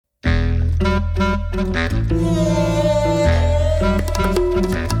Welcome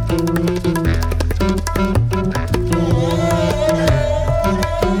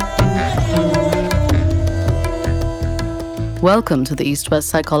to the East-West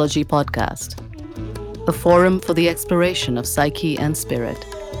Psychology Podcast, a forum for the exploration of psyche and spirit.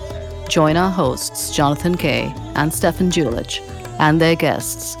 Join our hosts, Jonathan Kay and Stefan Julich, and their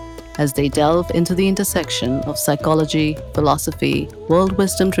guests as they delve into the intersection of psychology, philosophy, world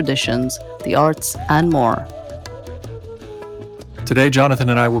wisdom traditions, the arts, and more. Today, Jonathan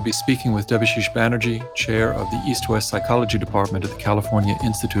and I will be speaking with Debashish Banerjee, Chair of the East-West Psychology Department at the California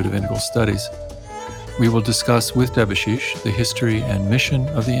Institute of Integral Studies. We will discuss with Debashish the history and mission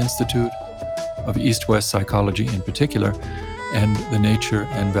of the Institute, of East-West Psychology in particular, and the nature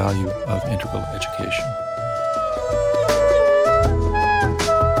and value of integral education.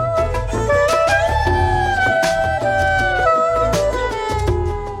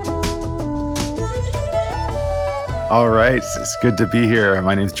 All right, it's good to be here.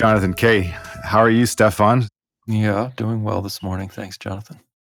 My name is Jonathan Kay. How are you, Stefan? Yeah, doing well this morning. Thanks, Jonathan.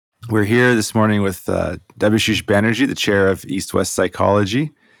 We're here this morning with Debashish Banerjee, the chair of East-West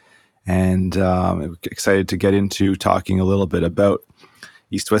Psychology, and I'm excited to get into talking a little bit about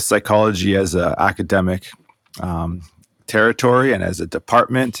East-West Psychology as an academic territory and as a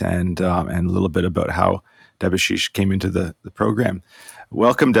department, and a little bit about how Debashish came into the program.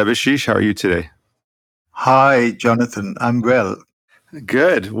 Welcome, Debashish. How are you today? Hi, Jonathan. I'm well.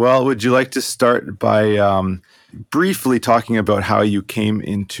 Good. Well, would you like to start by briefly talking about how you came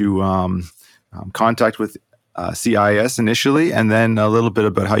into contact with CIS initially, and then a little bit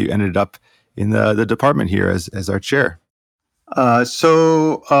about how you ended up in the department here as our chair?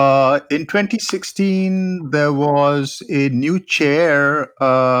 So in 2016, there was a new chair,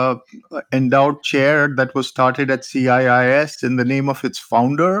 endowed chair that was started at CIIS in the name of its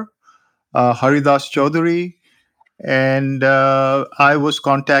founder, Haridas Chaudhuri. And I was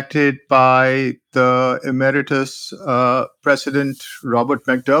contacted by the emeritus President Robert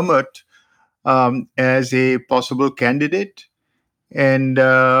McDermott as a possible candidate, and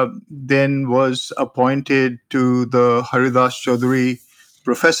then was appointed to the Haridas Chaudhuri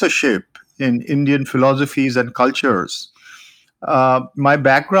Professorship in Indian Philosophies and Cultures. My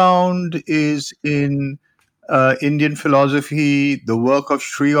background is in Indian philosophy, the work of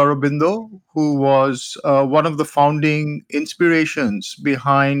Sri Aurobindo, who was one of the founding inspirations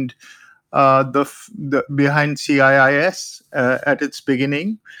behind behind CIIS at its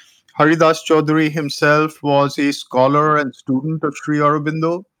beginning. Haridas Chaudhuri himself was a scholar and student of Sri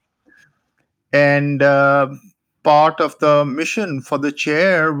Aurobindo, and part of the mission for the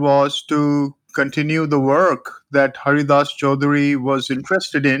chair was to continue the work that Haridas Chaudhuri was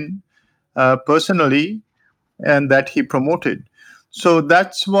interested in personally, and that he promoted. So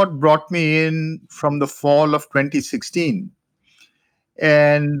that's what brought me in from the fall of 2016.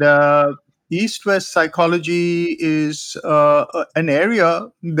 And East-West psychology is an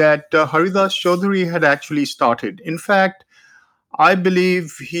area that Haridas Chaudhuri had actually started. In fact, I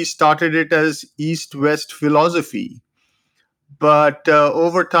believe he started it as East-West philosophy. But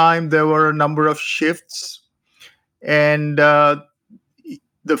over time, there were a number of shifts, and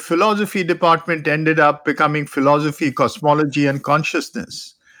the philosophy department ended up becoming philosophy, cosmology, and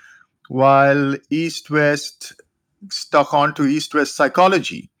consciousness, while East-West stuck on to East-West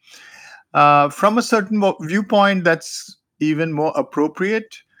psychology. From a certain viewpoint, that's even more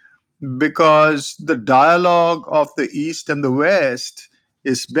appropriate because the dialogue of the East and the West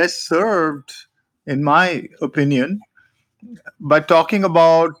is best served, in my opinion, by talking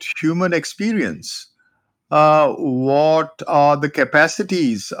about human experience. What are the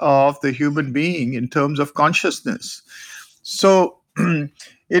capacities of the human being in terms of consciousness? So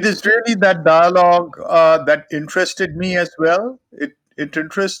it is really that dialogue that interested me as well. It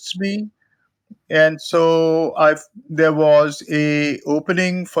interests me, and so there was a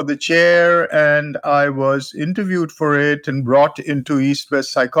opening for the chair, and I was interviewed for it and brought into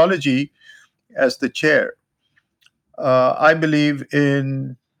East-West psychology as the chair. I believe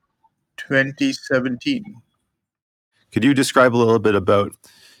in 2017. Could you describe a little bit about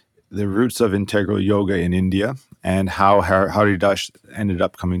the roots of integral yoga in India and how Haridas ended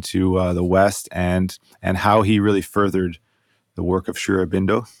up coming to the West, and how he really furthered the work of Sri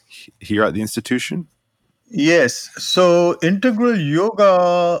Aurobindo here at the institution? Yes. So integral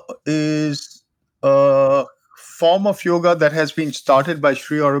yoga is a form of yoga that has been started by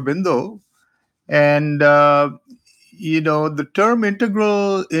Sri Aurobindo. And, the term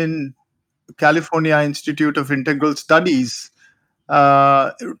integral in California Institute of Integral Studies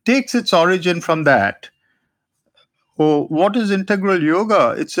takes its origin from that. Oh, what is integral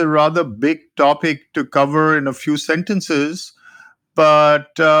yoga? It's a rather big topic to cover in a few sentences, but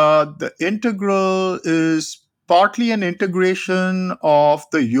the integral is partly an integration of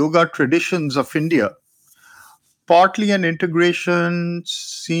the yoga traditions of India, partly an integration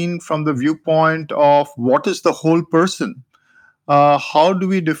seen from the viewpoint of what is the whole person. How do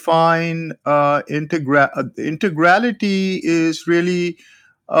we define integrality? Is really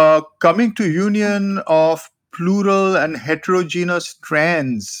coming to union of plural and heterogeneous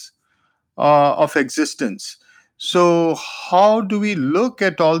strands of existence. So, how do we look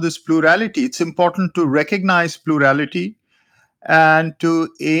at all this plurality? It's important to recognize plurality and to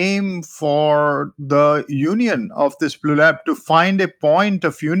aim for the union of this plurality, to find a point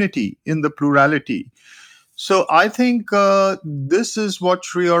of unity in the plurality. So, I think this is what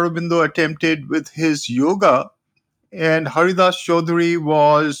Sri Aurobindo attempted with his yoga, and Haridas Chaudhuri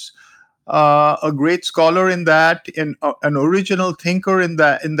was a great scholar in that, an original thinker in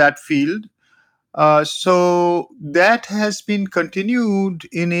that field. So that has been continued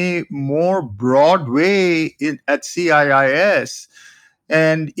in a more broad way at CIIS.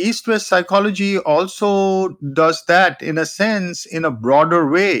 And East West psychology also does that in a sense, in a broader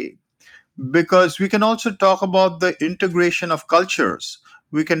way, because we can also talk about the integration of cultures.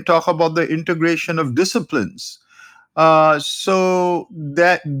 We can talk about the integration of disciplines. So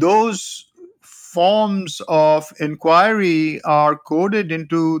that those forms of inquiry are coded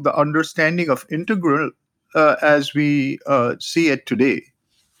into the understanding of integral as we see it today.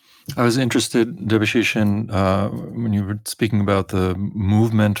 I was interested, Debashish, in when you were speaking about the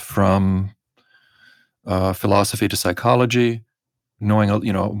movement from philosophy to psychology. Knowing,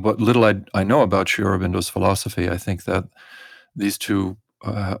 what little I know about Sri Aurobindo's philosophy, I think that these two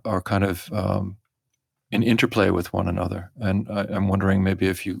are kind of in interplay with one another. And I'm wondering maybe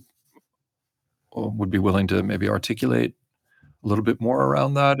if you would be willing to maybe articulate a little bit more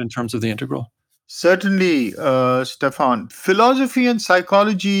around that in terms of the integral. Certainly, Stefan. Philosophy and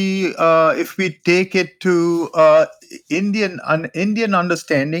psychology, if we take it to an Indian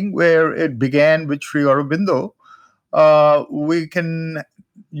understanding, where it began with Sri Aurobindo, we can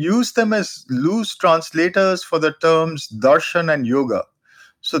use them as loose translators for the terms darshan and yoga.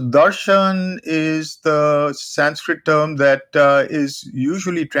 So, darshan is the Sanskrit term that is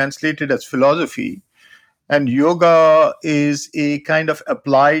usually translated as philosophy, and yoga is a kind of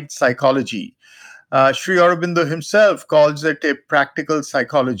applied psychology. Sri Aurobindo himself calls it a practical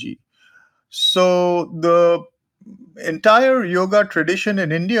psychology. So, the entire yoga tradition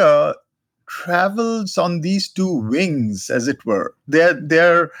in India travels on these two wings, as it were.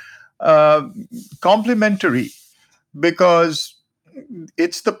 They're complementary, because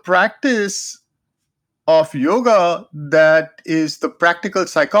it's the practice of yoga that is the practical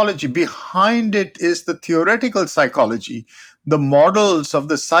psychology. Behind it is the theoretical psychology, the models of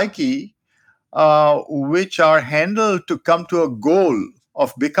the psyche, which are handled to come to a goal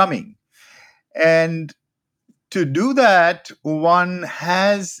of becoming. And to do that, one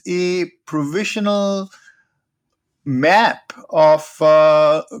has a provisional map of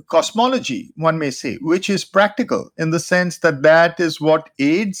cosmology, one may say, which is practical in the sense that that is what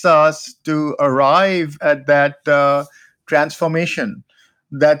aids us to arrive at that transformation.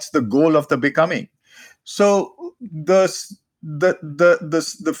 That's the goal of the becoming. So the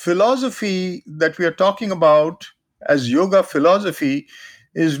philosophy that we are talking about as yoga philosophy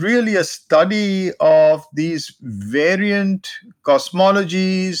is really a study of these variant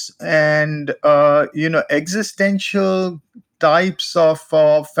cosmologies and existential types of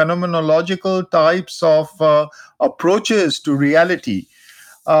phenomenological types of approaches to reality,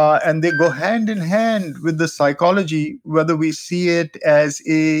 and they go hand in hand with the psychology, whether we see it as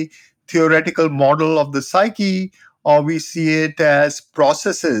a theoretical model of the psyche or we see it as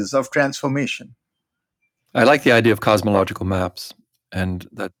processes of transformation. I like the idea of cosmological maps, and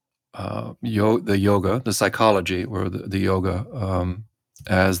that the yoga, the psychology, or the yoga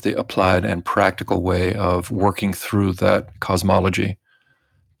as the applied and practical way of working through that cosmology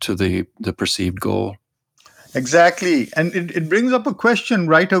to the perceived goal. Exactly. And it brings up a question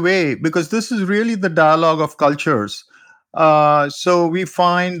right away, because this is really the dialogue of cultures. So we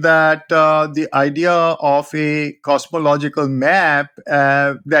find that the idea of a cosmological map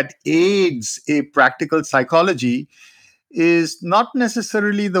that aids a practical psychology is not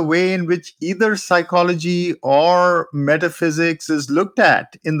necessarily the way in which either psychology or metaphysics is looked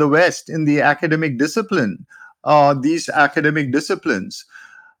at in the West, in the academic discipline, these academic disciplines.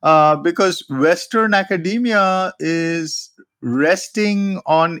 Because Western academia is resting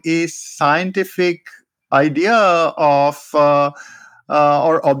on a scientific idea of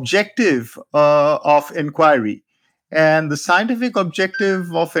or objective of inquiry. And the scientific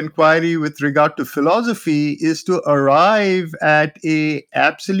objective of inquiry with regard to philosophy is to arrive at a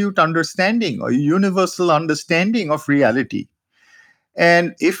absolute understanding or universal understanding of reality.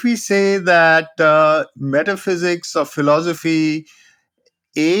 And if we say that metaphysics or philosophy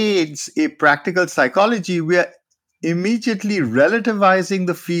aids a practical psychology, we are immediately relativizing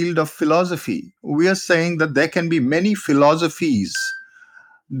the field of philosophy. We are saying that there can be many philosophies,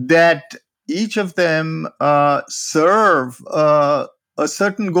 that each of them serve a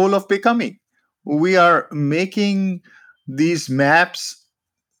certain goal of becoming. We are making these maps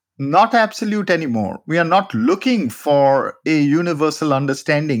not absolute anymore. We are not looking for a universal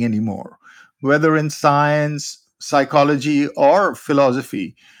understanding anymore, whether in science, psychology, or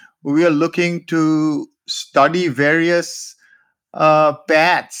philosophy. We are looking to study various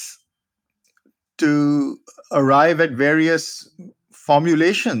paths to arrive at various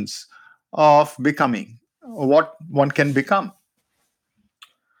formulations of becoming, what one can become.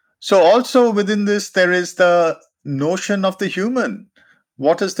 So, also within this, there is the notion of the human.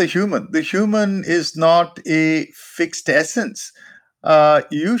 What is the human? The human is not a fixed essence.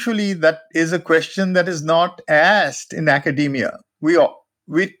 Usually, that is a question that is not asked in academia.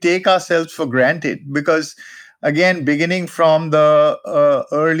 We take ourselves for granted because, again, beginning from the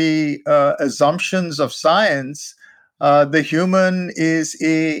early assumptions of science, the human is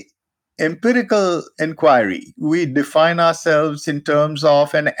a empirical inquiry. We define ourselves in terms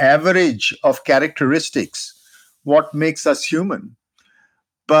of an average of characteristics, what makes us human.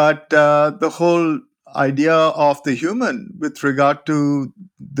 But the whole idea of the human with regard to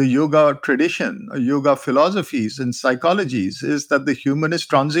the yoga tradition, or yoga philosophies and psychologies, is that the human is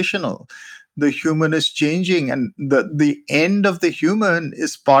transitional. The human is changing, and the end of the human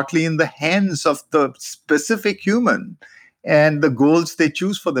is partly in the hands of the specific human and the goals they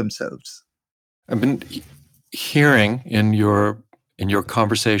choose for themselves. I've been hearing in your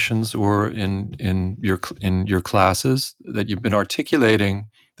conversations or in your classes that you've been articulating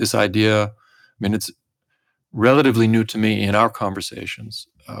this idea. I mean, it's relatively new to me in our conversations.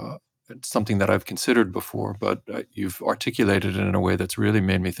 It's something that I've considered before, but you've articulated it in a way that's really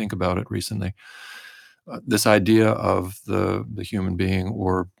made me think about it recently. This idea of the human being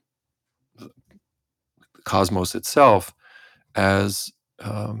or the cosmos itself as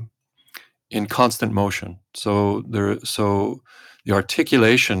in constant motion. So the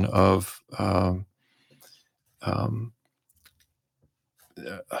articulation of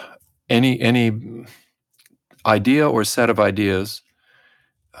any idea or set of ideas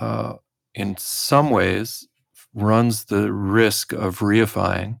in some ways runs the risk of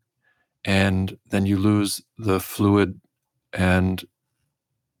reifying, and then you lose the fluid and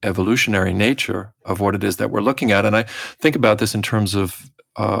evolutionary nature of what it is that we're looking at. And I think about this in terms of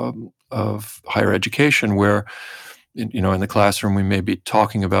higher education, where in the classroom we may be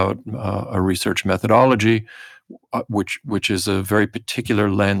talking about a research methodology, which is a very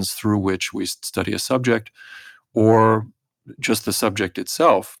particular lens through which we study a subject, or just the subject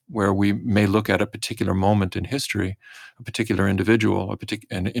itself, where we may look at a particular moment in history, a particular individual,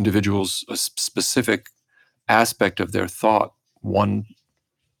 an individual's a specific aspect of their thought, one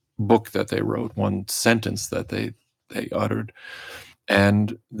book that they wrote, one sentence that they uttered.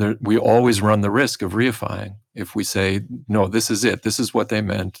 And we always run the risk of reifying if we say, no, this is it. This is what they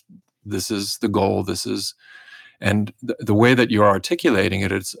meant. This is the goal. This is, and the way that you're articulating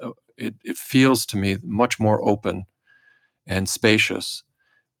it, it feels to me much more open and spacious.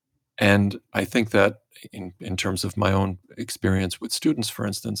 And I think that in terms of my own experience with students, for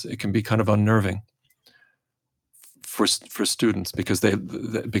instance, it can be kind of unnerving for students because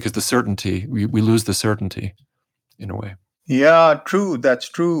because the certainty, we lose the certainty in a way. Yeah, true. That's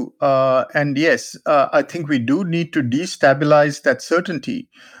true. And yes, I think we do need to destabilize that certainty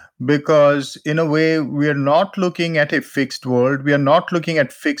because, in a way, we are not looking at a fixed world. We are not looking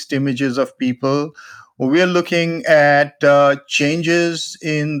at fixed images of people. We are looking at changes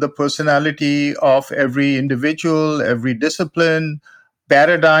in the personality of every individual, every discipline,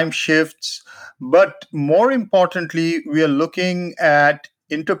 paradigm shifts. But more importantly, we are looking at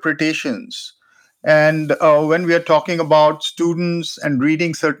interpretations. And when we are talking about students and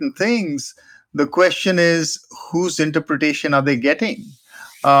reading certain things, the question is, whose interpretation are they getting?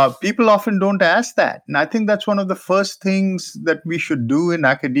 People often don't ask that. And I think that's one of the first things that we should do in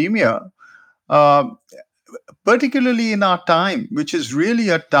academia, uh, particularly in our time, which is really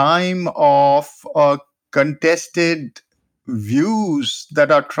a time of contested views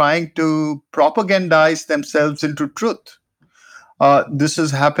that are trying to propagandize themselves into truth. This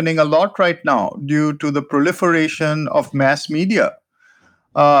is happening a lot right now due to the proliferation of mass media.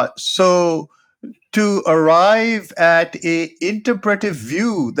 So to arrive at a interpretive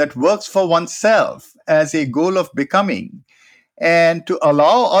view that works for oneself as a goal of becoming, and to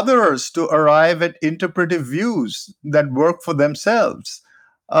allow others to arrive at interpretive views that work for themselves,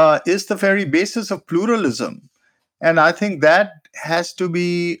 is the very basis of pluralism. And I think that has to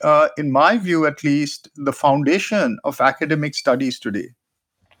be, in my view at least, the foundation of academic studies today.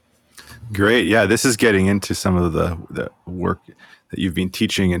 Great. Yeah, this is getting into some of the work that you've been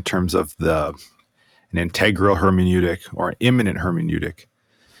teaching in terms of an integral hermeneutic or an immanent hermeneutic.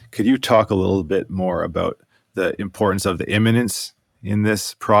 Could you talk a little bit more about the importance of the immanence in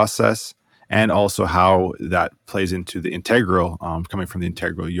this process, and also how that plays into the integral, coming from the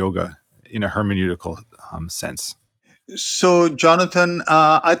integral yoga in a hermeneutical sense? So, Jonathan,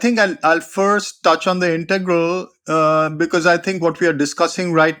 I think I'll first touch on the integral, because I think what we are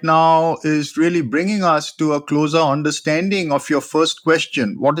discussing right now is really bringing us to a closer understanding of your first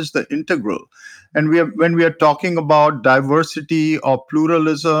question: what is the integral? And when we are talking about diversity or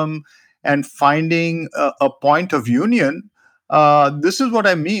pluralism and finding a point of union, this is what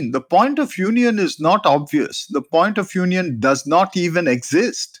I mean. The point of union is not obvious. The point of union does not even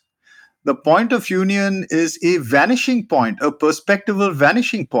exist. The point of union is a vanishing point, a perspectival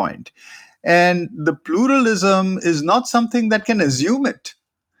vanishing point. And the pluralism is not something that can assume it.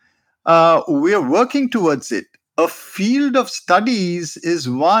 We are working towards it. A field of studies is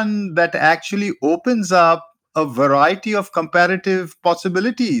one that actually opens up a variety of comparative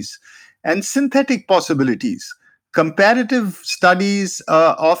possibilities and synthetic possibilities. Comparative studies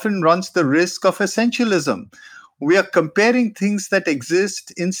often runs the risk of essentialism. We are comparing things that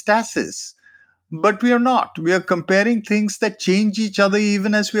exist in stasis, but we are not. We are comparing things that change each other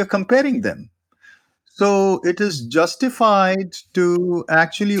even as we are comparing them. So it is justified to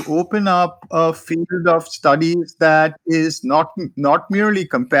actually open up a field of studies that is not merely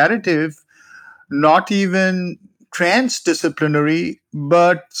comparative, not even transdisciplinary,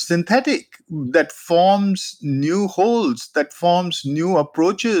 but synthetic, that forms new wholes, that forms new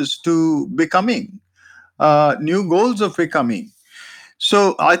approaches to becoming, new goals of becoming.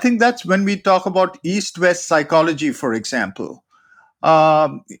 So I think that's when we talk about East-West psychology, for example.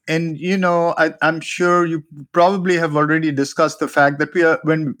 And I'm sure you probably have already discussed the fact that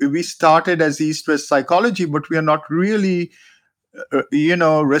when we started as East-West psychology, but we are not really,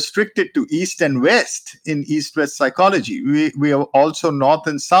 restricted to East and West in East-West psychology. We are also North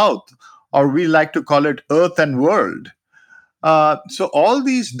and South, or we like to call it Earth and World. So all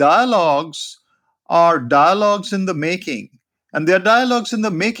these dialogues are dialogues in the making, and they're dialogues in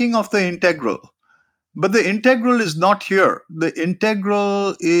the making of the integral. But the integral is not here. The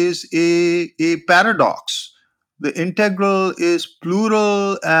integral is a paradox. The integral is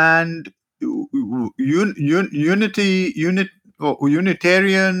plural and unitarian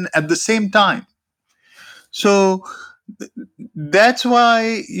at the same time. So that's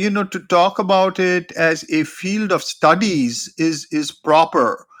why, to talk about it as a field of studies is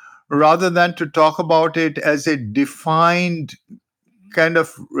proper, rather than to talk about it as a defined kind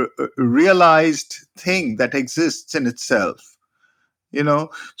of realized thing that exists in itself.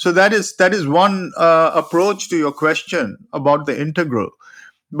 So that is one approach to your question about the integral.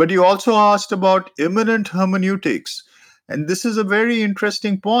 But you also asked about immanent hermeneutics, and this is a very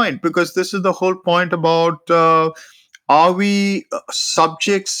interesting point, because this is the whole point about, are we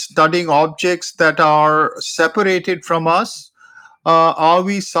subjects studying objects that are separated from us? Are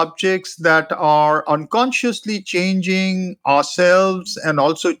we subjects that are unconsciously changing ourselves and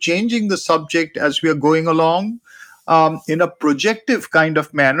also changing the subject as we are going along, in a projective kind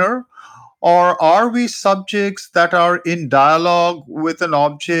of manner? Or are we subjects that are in dialogue with an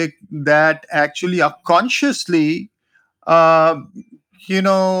object that actually are consciously,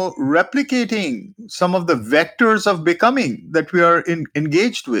 replicating some of the vectors of becoming that we are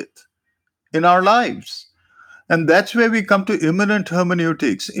engaged with in our lives? And that's where we come to immanent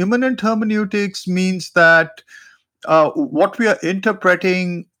hermeneutics. Immanent hermeneutics means that what we are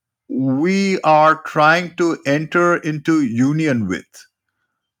interpreting, we are trying to enter into union with.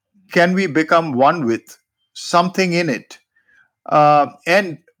 Can we become one with something in it?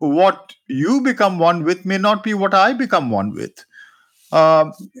 And what you become one with may not be what I become one with.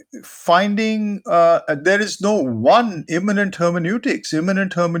 Finding there is no one immanent hermeneutics.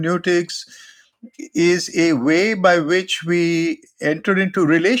 Immanent hermeneutics is a way by which we enter into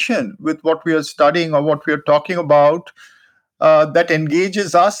relation with what we are studying or what we are talking about, that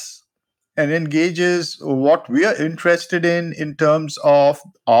engages us and engages what we are interested in terms of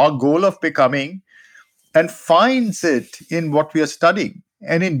our goal of becoming, and finds it in what we are studying.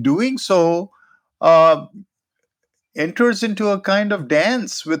 And in doing so, uh, enters into a kind of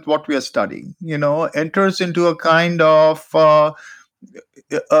dance with what we are studying, enters into a kind of a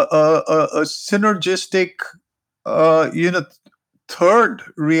synergistic, third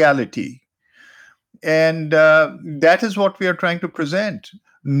reality. And that is what we are trying to present.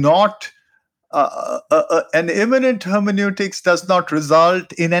 Not an immanent hermeneutics does not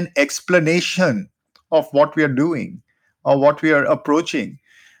result in an explanation of what we are doing or what we are approaching.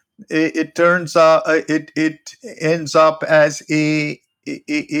 It ends up as a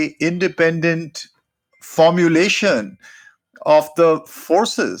independent formulation of the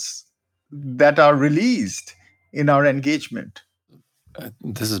forces that are released in our engagement.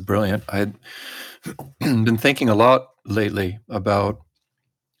 This is brilliant. I've been thinking a lot lately about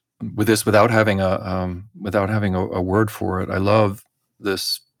with this without having a word for it. I love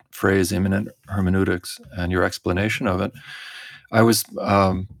this phrase immanent hermeneutics and your explanation of it. I was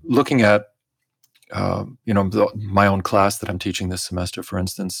looking at my own class that I'm teaching this semester, for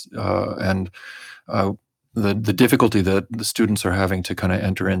instance, and the difficulty that the students are having to kind of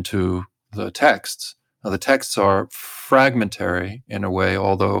enter into the texts. Now, the texts are fragmentary in a way,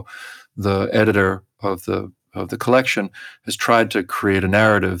 although the editor of the collection has tried to create a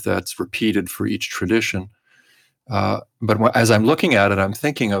narrative that's repeated for each tradition. But as I'm looking at it, I'm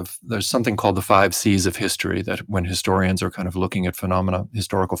thinking of there's something called the 5 C's of history, that when historians are kind of looking at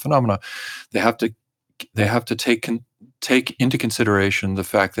historical phenomena, they have to take into consideration the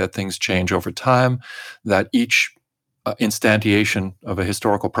fact that things change over time, that each instantiation of a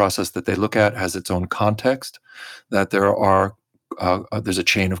historical process that they look at has its own context, that there's a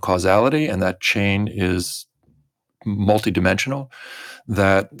chain of causality, and that chain is multidimensional,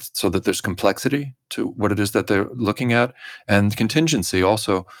 so that there's complexity to what it is that they're looking at, and contingency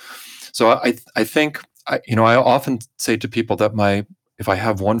also. So I think I often say to people that if I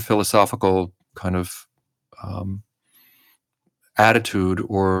have one philosophical kind of attitude,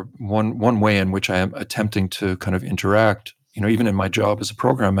 or one way in which I am attempting to kind of interact, even in my job as a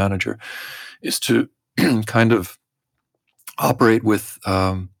program manager, is to kind of operate with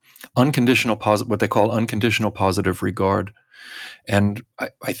what they call unconditional positive regard. And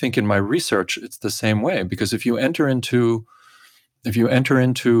I think in my research it's the same way, because if you enter into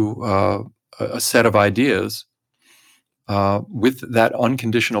a set of ideas with that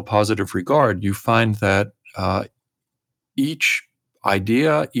unconditional positive regard, you find that each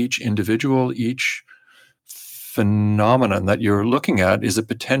idea, each individual, each phenomenon that you're looking at is a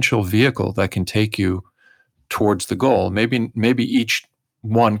potential vehicle that can take you towards the goal. Maybe each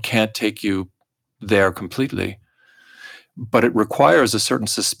one can't take you there completely, but it requires a certain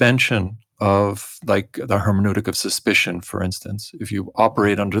suspension of, like, the hermeneutic of suspicion, for instance. If you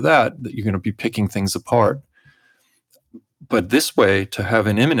operate under that, you're going to be picking things apart. But this way, to have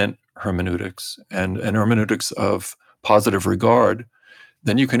an immanent hermeneutics and an hermeneutics of positive regard,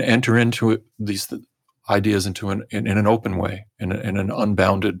 then you can enter into these ideas in an open way, in an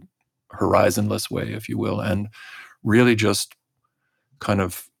unbounded, horizonless way, if you will, and really just kind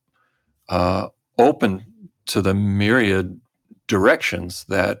of open to the myriad directions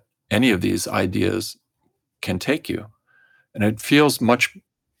that any of these ideas can take you. And it feels much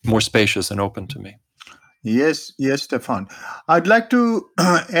more spacious and open to me. Yes, Stefan. I'd like to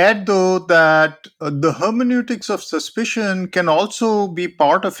add, though, that the hermeneutics of suspicion can also be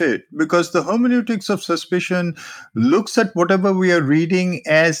part of it, because the hermeneutics of suspicion looks at whatever we are reading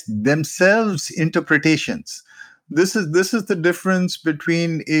as themselves interpretations. This is the difference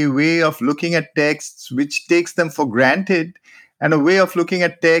between a way of looking at texts which takes them for granted, and a way of looking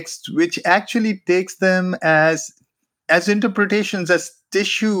at texts which actually takes them as interpretations, as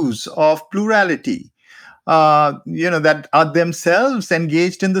tissues of plurality, that are themselves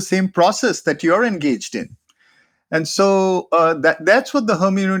engaged in the same process that you're engaged in. And so that's what the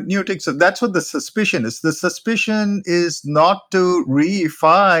hermeneutics of, that's what the suspicion is. The suspicion is not to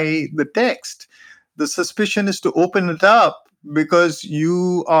reify the text. The suspicion is to open it up, because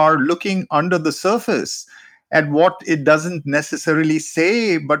you are looking under the surface at what it doesn't necessarily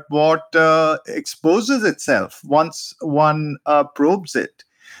say, but what exposes itself once one probes it.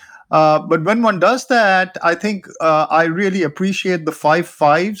 But when one does that, I think I really appreciate the 5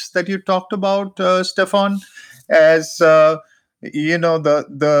 fives that you talked about, Stefan, as the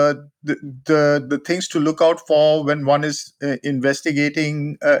things to look out for when one is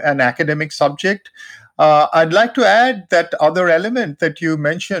investigating an academic subject. I'd like to add that other element that you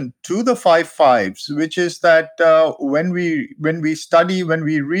mentioned to the 5 fives, which is that when we study, when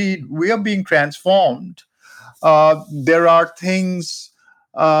we read, we are being transformed. There are things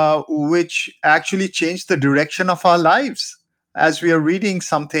which actually change the direction of our lives as we are reading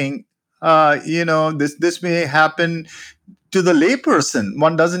something This may happen to the layperson.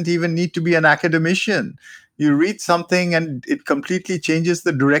 One doesn't even need to be an academician. You read something and it completely changes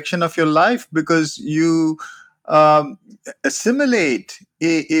the direction of your life because you um, assimilate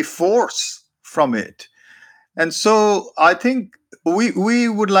a force from it. And so I think we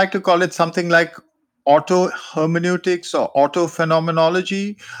would like to call it something like auto hermeneutics or auto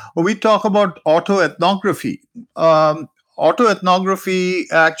phenomenology. We talk about auto ethnography. Um, Auto ethnography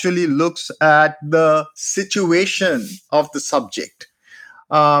actually looks at the situation of the subject.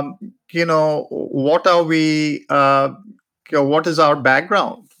 What are we? What is our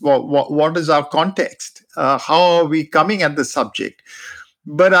background? What is our context? How are we coming at the subject?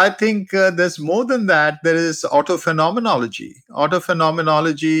 But I think there's more than that. There is autophenomenology.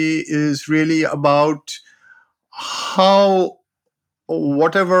 Autophenomenology is really about how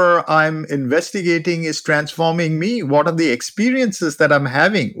whatever I'm investigating is transforming me. What are the experiences that I'm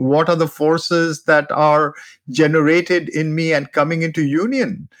having? What are the forces that are generated in me and coming into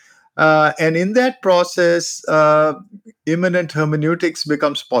union? And in that process, immanent hermeneutics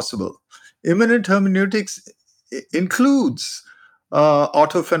becomes possible. Immanent hermeneutics includes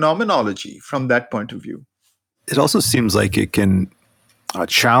autophenomenology from that point of view. It also seems like it can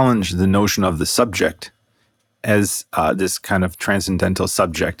challenge the notion of the subject as this kind of transcendental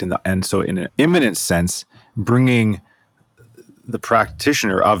subject, and so in an immanent sense, bringing the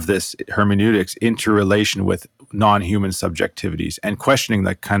practitioner of this hermeneutics into relation with non-human subjectivities and questioning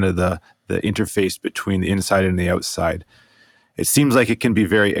that kind of the interface between the inside and the outside. It seems like it can be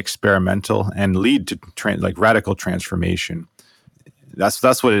very experimental and lead to radical transformation. That's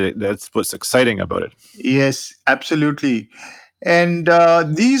what's exciting about it. Yes, absolutely. And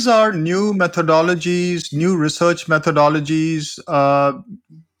these are new methodologies, new research methodologies,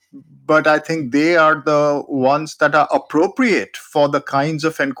 but I think they are the ones that are appropriate for the kinds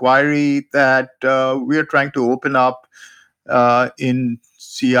of inquiry that we are trying to open up in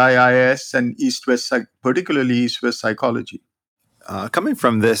CIIS and East-West, particularly East-West psychology. Coming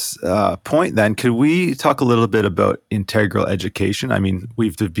from this point, then, could we talk a little bit about integral education? I mean,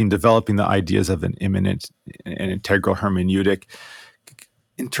 we've been developing the ideas of an immanent and integral hermeneutic.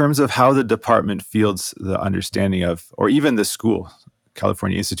 In terms of how the department fields the understanding of, or even the school,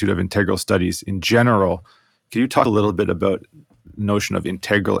 California Institute of Integral Studies in general, can you talk a little bit about the notion of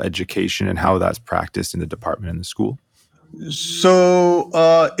integral education and how that's practiced in the department and the school? So,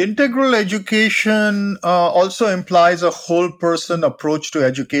 integral education also implies a whole person approach to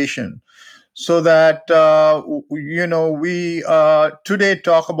education. So that, we today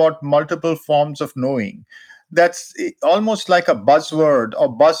talk about multiple forms of knowing. That's almost like a buzzword or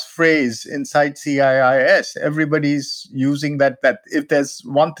buzz phrase inside CIIS. Everybody's using that. That if there's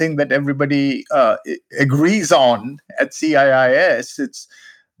one thing that everybody agrees on at CIIS, it's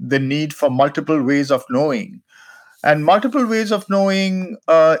the need for multiple ways of knowing. And multiple ways of knowing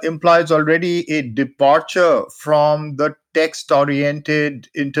implies already a departure from the text-oriented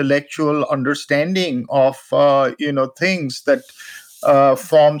intellectual understanding of things that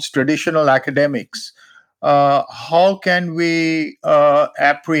forms traditional academics. How can we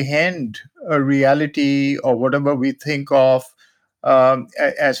apprehend a reality or whatever we think of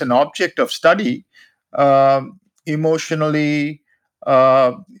as an object of study emotionally,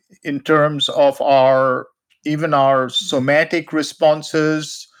 uh, in terms of our somatic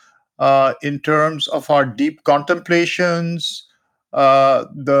responses, in terms of our deep contemplations,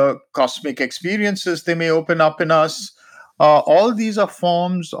 the cosmic experiences they may open up in us. All these are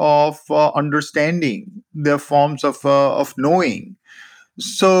forms of understanding. They're forms of knowing.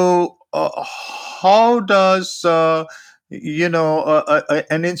 So, how does an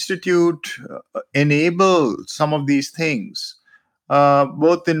institute enable some of these things,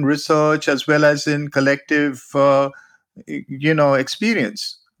 both in research as well as in collective,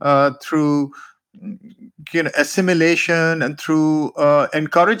 experience through assimilation and through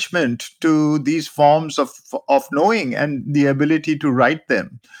encouragement to these forms of knowing and the ability to write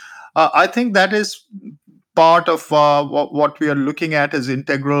them. I think that is part of what we are looking at as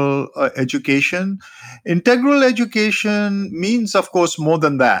integral education. Integral education means, of course, more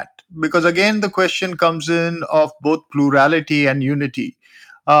than that, because again, the question comes in of both plurality and unity.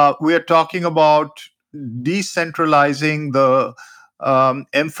 We are talking about decentralizing the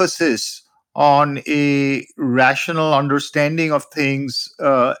emphasis on a rational understanding of things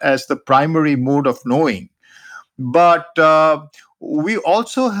as the primary mode of knowing. But we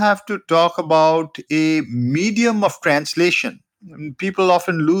also have to talk about a medium of translation. People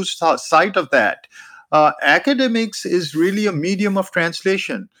often lose sight of that. Academics is really a medium of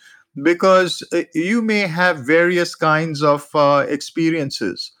translation because you may have various kinds of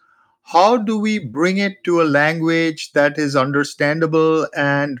experiences. how do we bring it to a language that is understandable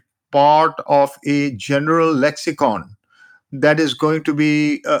and part of a general lexicon that is going to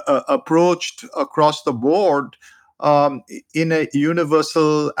be approached across the board um, in a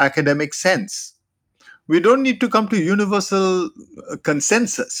universal academic sense? We don't need to come to universal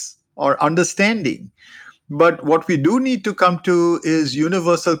consensus or understanding, but what we do need to come to is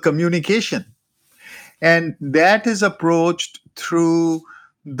universal communication. And that is approached through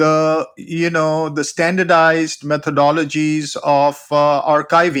the standardized methodologies of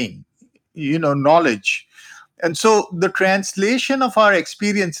archiving knowledge. And so the translation of our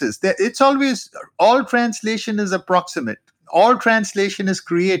experiences, it's always, all translation is approximate, all translation is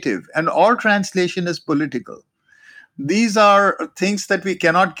creative, and all translation is political. These are things that we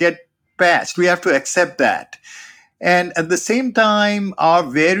cannot get past. We have to accept that. And at the same time, our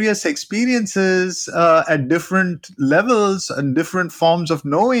various experiences at different levels and different forms of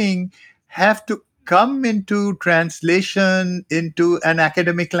knowing have to come into translation into an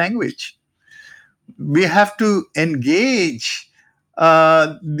academic language. We have to engage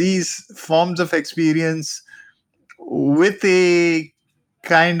these forms of experience with a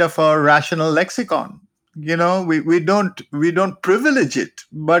kind of a rational lexicon. We don't privilege it,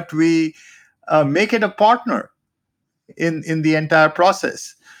 but we make it a partner in the entire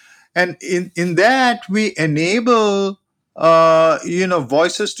process. And in that, we enable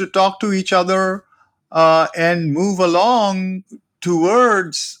voices to talk to each other and move along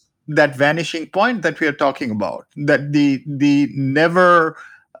towards that vanishing point that we are talking about, that the never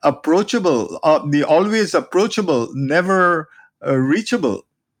approachable, the always approachable, never reachable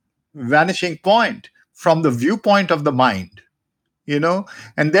vanishing point from the viewpoint of the mind.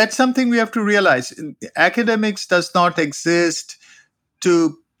 And that's something we have to realize. Academics does not exist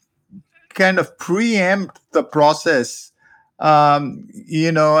to kind of preempt the process,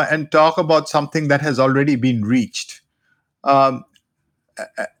 and talk about something that has already been reached. um,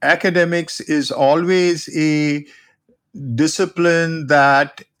 Academics is always a discipline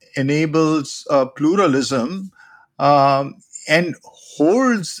that enables pluralism, and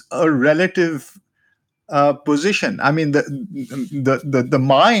holds a relative position. I mean, the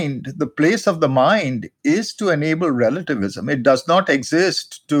mind, the place of the mind is to enable relativism. It does not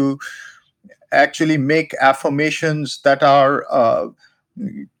exist to actually make affirmations that are,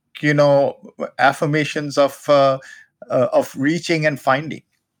 affirmations of reaching and finding.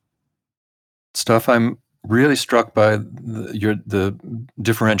 Stuff I'm really struck by the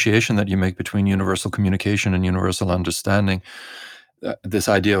differentiation that you make between universal communication and universal understanding. This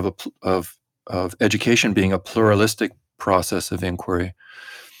idea of education being a pluralistic process of inquiry,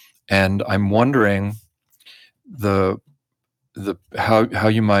 and I'm wondering how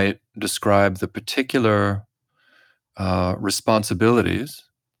you might describe the particular responsibilities,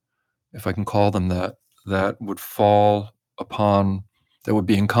 if I can call them that would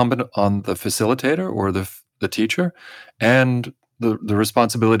be incumbent on the facilitator or the teacher, and the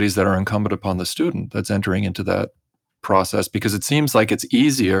responsibilities that are incumbent upon the student that's entering into that process. Because it seems like it's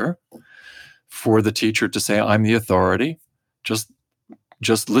easier for the teacher to say, I'm the authority, just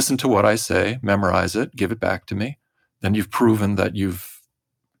listen to what I say, memorize it, give it back to me. Then you've proven that you've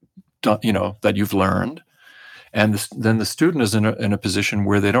done, that you've learned. And then the student is in a position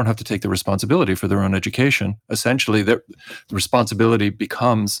where they don't have to take the responsibility for their own education. Essentially, the responsibility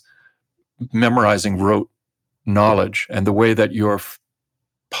becomes memorizing rote knowledge. And the way that you're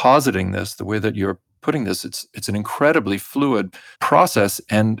positing this, the way that you're putting this, it's an incredibly fluid process,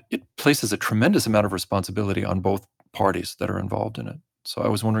 and it places a tremendous amount of responsibility on both parties that are involved in it. So I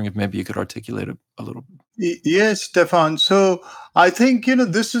was wondering if maybe you could articulate it a little. Yes, Stefan. So I think,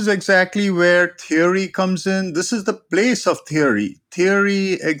 this is exactly where theory comes in. This is the place of theory.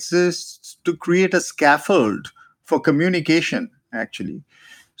 Theory exists to create a scaffold for communication, actually.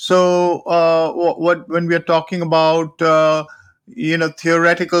 So when we are talking about,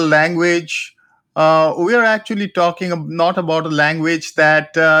 theoretical language, we are actually talking not about a language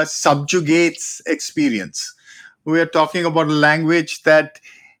that subjugates experience. We are talking about a language that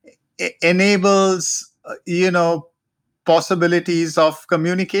enables, possibilities of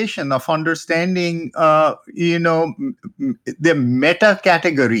communication, of understanding, the meta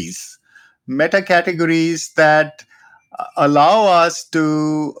categories that allow us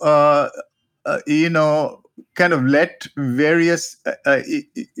to, kind of let various,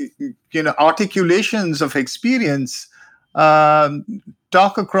 articulations of experience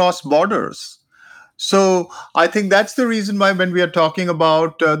talk across borders. So I think that's the reason why, when we are talking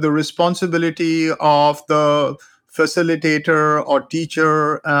about the responsibility of the facilitator or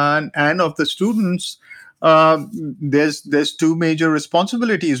teacher and of the students, there's two major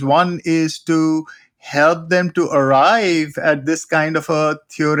responsibilities. One is to help them to arrive at this kind of a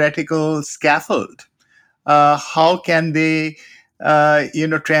theoretical scaffold. How can they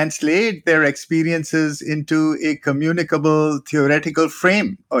translate their experiences into a communicable theoretical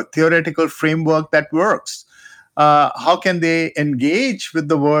frame or theoretical framework that works? How can they engage with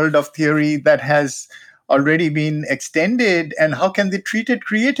the world of theory that has already been extended, and how can they treat it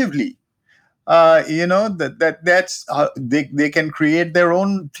creatively? That's they can create their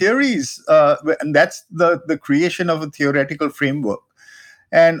own theories, and that's the creation of a theoretical framework.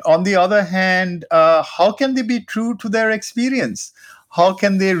 And on the other hand, how can they be true to their experience? How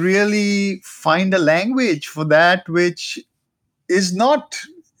can they really find a language for that which is not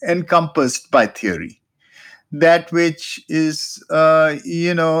encompassed by theory? That which is,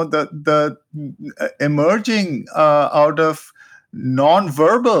 the emerging out of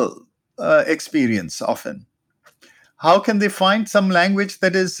non-verbal experience often. How can they find some language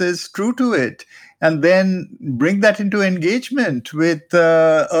that is true to it, and then bring that into engagement with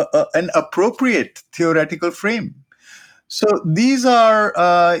an appropriate theoretical frame? So these are,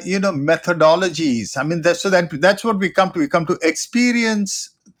 methodologies. I mean, that's what we come to. We come to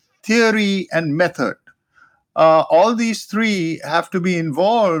experience, theory, and method. All these three have to be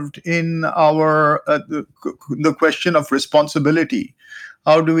involved in the question of responsibility.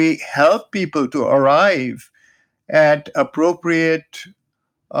 How do we help people to arrive at appropriate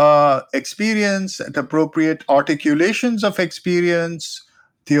experience, at appropriate articulations of experience,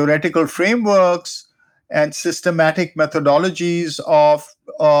 theoretical frameworks, and systematic methodologies of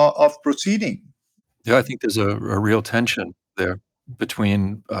proceeding? Yeah, I think there's a real tension there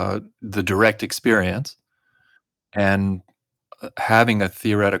between the direct experience and having a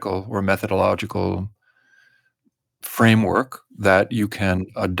theoretical or methodological framework that you can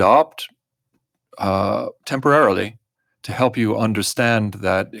adopt temporarily to help you understand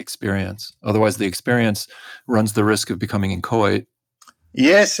that experience. Otherwise, the experience runs the risk of becoming inchoate.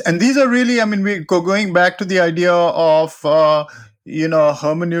 Yes, and these are really, I mean, we go going back to the idea of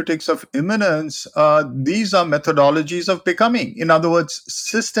hermeneutics of immanence. These are methodologies of becoming. In other words,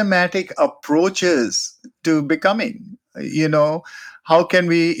 systematic approaches to becoming. How can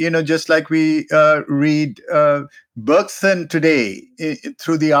we, just like we read Bergson today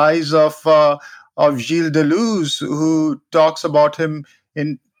through the eyes of Gilles Deleuze, who talks about him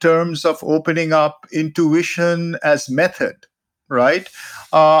in terms of opening up intuition as method, right?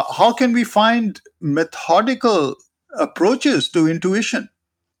 How can we find methodical approaches to intuition?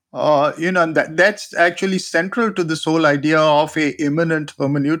 And that's actually central to this whole idea of a immanent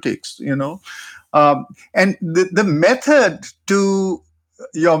hermeneutics. And the method to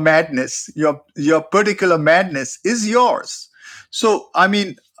your madness, your particular madness, is yours. So, I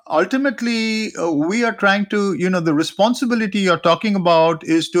mean, ultimately, we are trying to, the responsibility you're talking about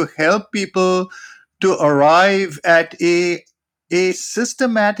is to help people to arrive at a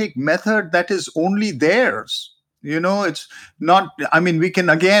systematic method that is only theirs. It's not, I mean, we can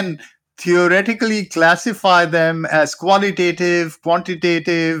again theoretically classify them as qualitative,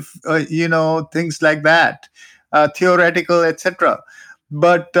 quantitative, things like that, theoretical, etc.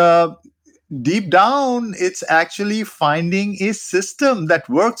 But deep down, it's actually finding a system that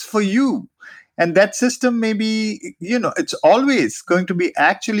works for you. And that system may be, it's always going to be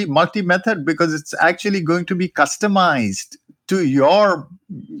actually multi-method, because it's actually going to be customized to your,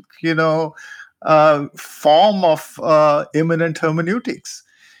 form of immanent hermeneutics.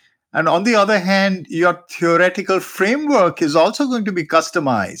 And on the other hand, your theoretical framework is also going to be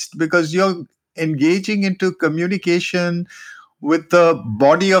customized, because you're engaging into communication with the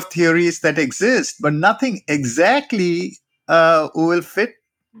body of theories that exist, but nothing exactly will fit.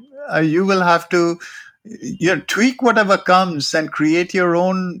 You will have to tweak whatever comes and create your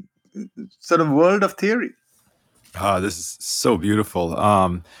own sort of world of theory. This is so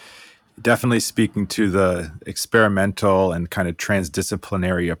beautiful. Definitely speaking to the experimental and kind of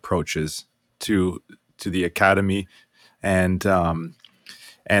transdisciplinary approaches to the academy, and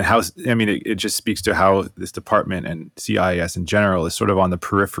how, I mean, it just speaks to how this department and CIIS in general is sort of on the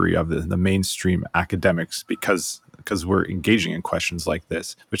periphery of the mainstream academics, because we're engaging in questions like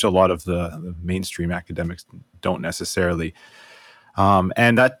this, which a lot of the mainstream academics don't necessarily.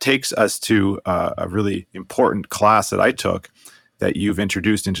 And that takes us to a really important class that I took, that you've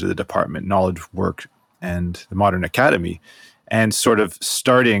introduced into the department, Knowledge Work and the Modern Academy, and sort of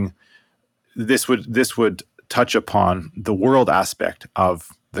starting, this would touch upon the world aspect of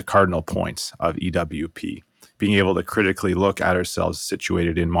the cardinal points of EWP, being able to critically look at ourselves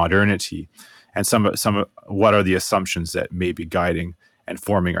situated in modernity, and some what are the assumptions that may be guiding and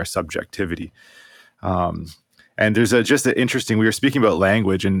forming our subjectivity. And there's just an interesting, we were speaking about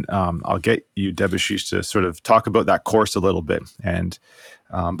language, and I'll get you, Debashish, to sort of talk about that course a little bit. And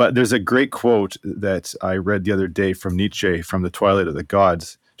but there's a great quote that I read the other day from Nietzsche from The Twilight of the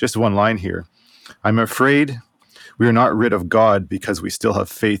Gods. Just one line here. I'm afraid we are not rid of God because we still have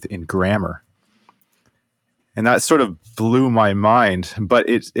faith in grammar. And that sort of blew my mind, but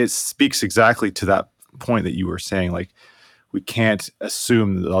it speaks exactly to that point that you were saying. Like, we can't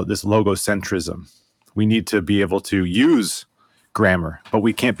assume this logocentrism. We need to be able to use grammar, but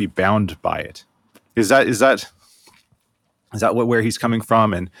we can't be bound by it. Is that where he's coming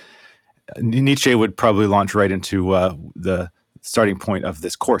from? And Nietzsche would probably launch right into the starting point of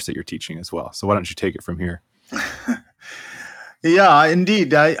this course that you're teaching as well. So why don't you take it from here? Yeah,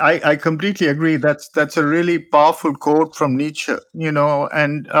 indeed. I completely agree. That's a really powerful quote from Nietzsche,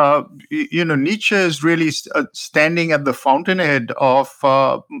 and Nietzsche is really standing at the fountainhead of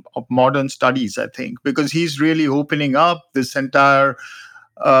modern studies, I think, because he's really opening up this entire,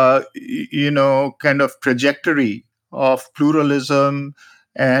 kind of trajectory of pluralism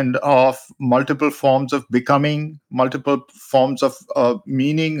and of multiple forms of becoming, multiple forms of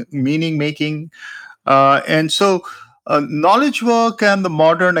meaning making. And so Knowledge Work and the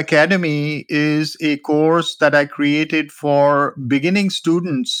Modern Academy is a course that I created for beginning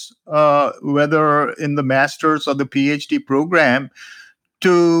students, whether in the master's or the PhD program,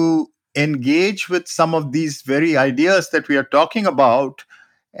 to engage with some of these very ideas that we are talking about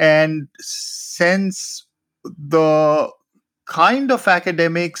and sense the kind of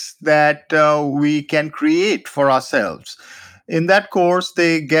academics that we can create for ourselves. In that course,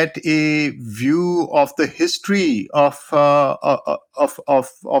 they get a view of the history of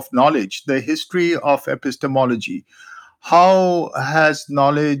knowledge, the history of epistemology. How has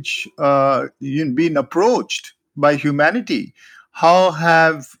knowledge been approached by humanity? How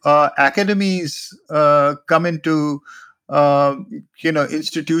have academies come into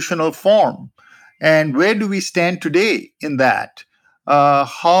institutional form? And where do we stand today in that?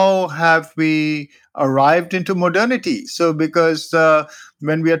 How have we arrived into modernity? So, because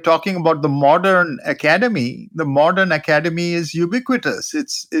when we are talking about the modern academy is ubiquitous.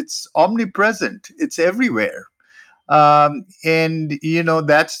 It's omnipresent. It's everywhere. And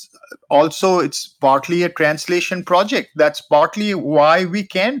that's also, it's partly a translation project. That's partly why we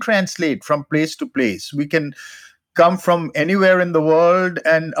can translate from place to place. We can come from anywhere in the world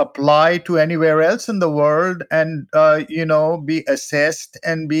and apply to anywhere else in the world, and be assessed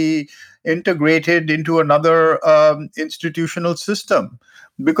and be integrated into another institutional system,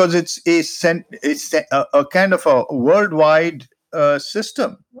 because it's a kind of a worldwide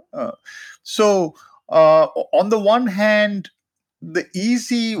system. So on the one hand, the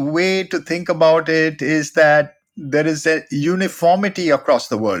easy way to think about it is that there is a uniformity across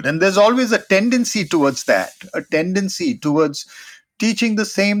the world. And there's always a tendency towards that, a tendency towards teaching the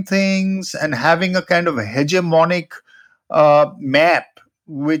same things and having a kind of a hegemonic map,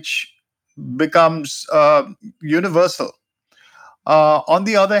 which becomes universal. On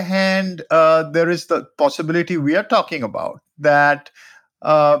the other hand, there is the possibility we are talking about, that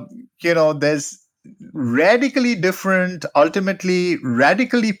there's radically different, ultimately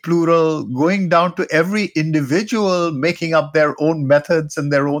radically plural, going down to every individual making up their own methods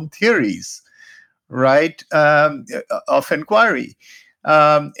and their own theories, right, of inquiry.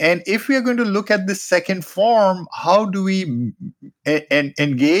 And if we are going to look at this second form, how do we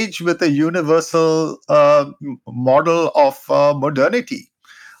engage with a universal model of modernity,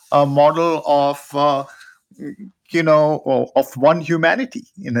 a model of of one humanity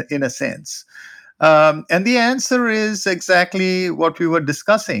in a sense? And the answer is exactly what we were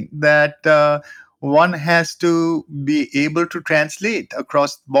discussing, that one has to be able to translate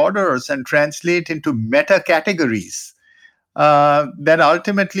across borders and translate into meta categories that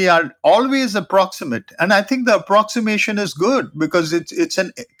ultimately are always approximate. And I think the approximation is good, because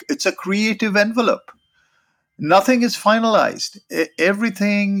it's a creative envelope. Nothing is finalized.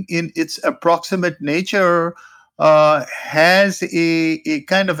 Everything in its approximate nature has a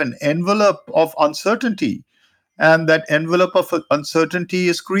kind of an envelope of uncertainty. And that envelope of uncertainty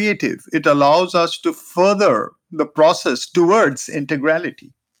is creative. It allows us to further the process towards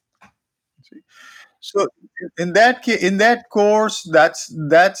integrality. So in that course, that's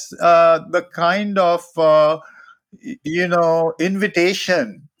the kind of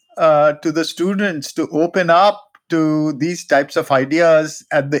invitation to the students to open up to these types of ideas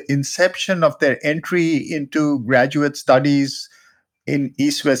at the inception of their entry into graduate studies in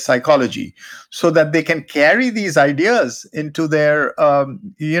East-West psychology, so that they can carry these ideas into their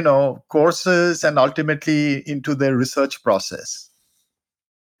courses and ultimately into their research process.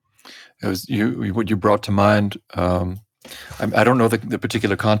 It was what you brought to mind. I don't know the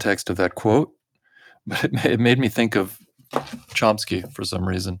particular context of that quote, but it made me think of Chomsky for some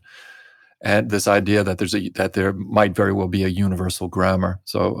reason, and this idea that there might very well be a universal grammar.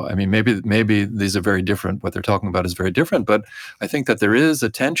 So, I mean, maybe these are very different. What they're talking about is very different, but I think that there is a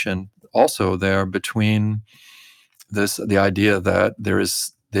tension also there between the idea that there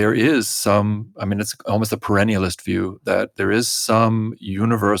is some. I mean, it's almost a perennialist view that there is some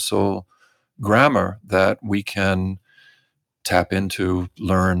universal grammar that we can tap into,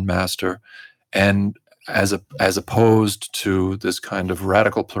 learn, master, and as opposed to this kind of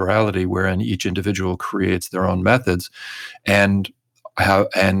radical plurality wherein each individual creates their own methods and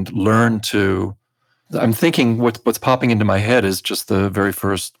learn to. I'm thinking what's popping into my head is just the very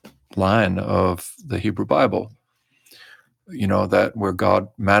first line of the Hebrew Bible, that where God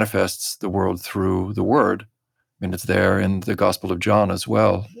manifests the world through the word. I mean, it's there in the Gospel of John as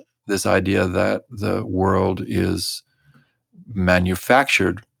well. This idea that the world is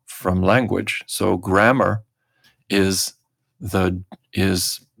manufactured from language. So grammar is the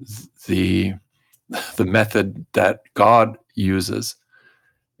method that God uses.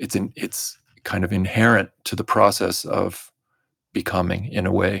 It's kind of inherent to the process of becoming, in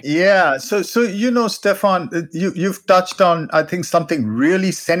a way. Yeah. So Stefan, you've touched on, I think, something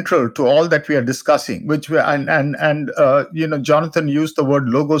really central to all that we are discussing, which Jonathan used the word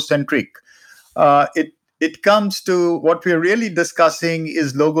logocentric. It comes to what we're really discussing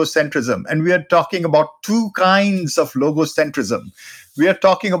is logocentrism. And we are talking about two kinds of logocentrism. We are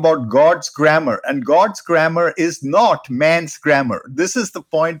talking about God's grammar, and God's grammar is not man's grammar. This is the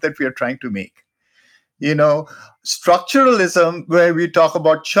point that we are trying to make. Structuralism, where we talk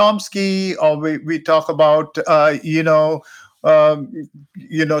about Chomsky, or we talk about,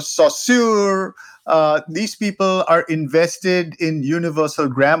 Saussure. These people are invested in universal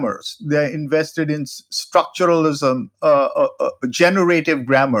grammars. They're invested in structuralism, generative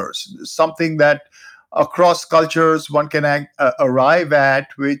grammars, something that across cultures one can arrive at,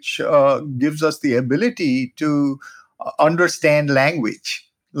 which gives us the ability to understand language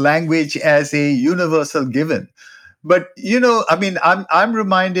as a universal given. But I'm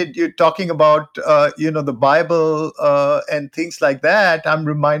reminded, you're talking about the Bible and things like that. I'm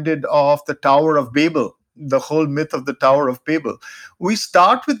reminded of the Tower of Babel, the whole myth of the Tower of Babel. We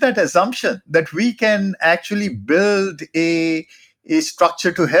start with that assumption that we can actually build a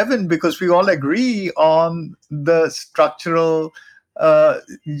structure to heaven because we all agree on the structural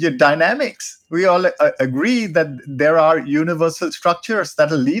dynamics. We all agree that there are universal structures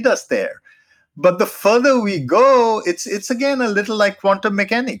that'll lead us there. But the further we go, it's again a little like quantum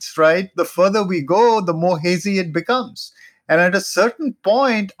mechanics, right? The further we go, the more hazy it becomes. And at a certain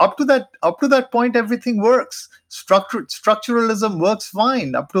point, up to that point, everything works. Structuralism works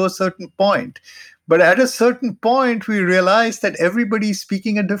fine up to a certain point. But at a certain point, we realize that everybody's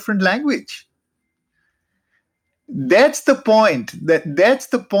speaking a different language. That's the point. That's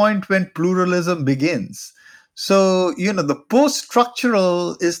the point when pluralism begins. So, the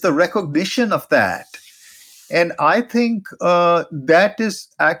post-structural is the recognition of that. And I think that is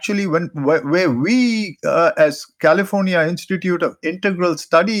actually where we, as California Institute of Integral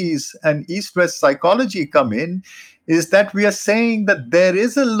Studies and East-West Psychology come in, is that we are saying that there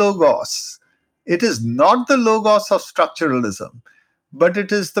is a logos. It is not the logos of structuralism, but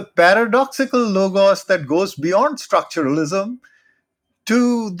it is the paradoxical logos that goes beyond structuralism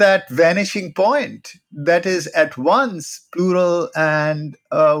to that vanishing point that is at once plural and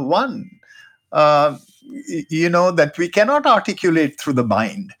one. That we cannot articulate through the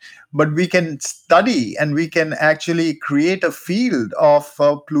mind, but we can study and we can actually create a field of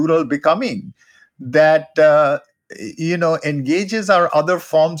plural becoming that engages our other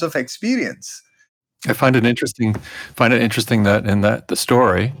forms of experience. I find it interesting that in the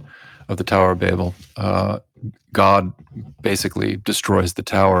story of the Tower of Babel, God basically destroys the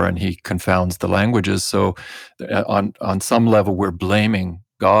tower and he confounds the languages. So on some level, we're blaming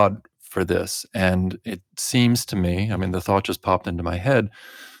God for this. And it seems to me, I mean, the thought just popped into my head,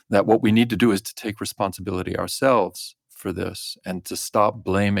 that what we need to do is to take responsibility ourselves for this and to stop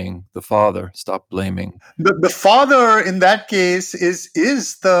blaming the Father, stop blaming. The Father in that case is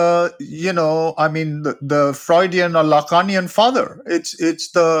the, the Freudian or Lacanian Father.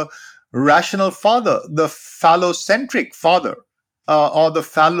 It's the rational Father, the phallocentric Father, or the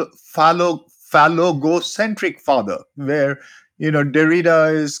phallogocentric Father, where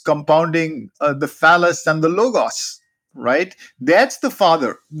Derrida is compounding the phallus and the logos, right? That's the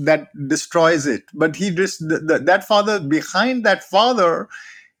Father that destroys it. But that Father, behind that Father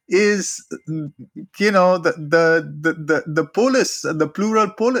is, the polis, the plural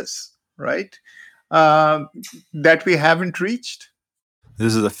polis, right? Uh, that we haven't reached.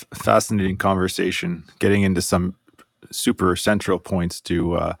 This is a fascinating conversation, getting into some super central points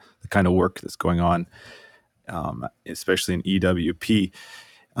to the kind of work that's going on, especially in EWP.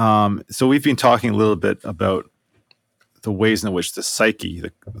 So we've been talking a little bit about the ways in which the psyche,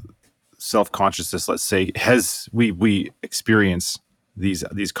 the self-consciousness, let's say, we experience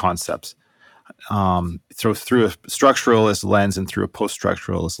these concepts through a structuralist lens and through a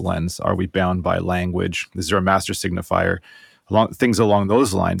post-structuralist lens. Are we bound by language? Is there a master signifier? Things along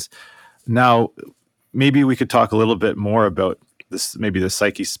those lines. Now, maybe we could talk a little bit more about this, maybe the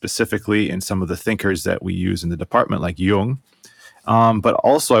psyche specifically, and some of the thinkers that we use in the department, like Jung. But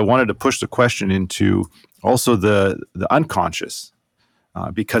also, I wanted to push the question into also the unconscious,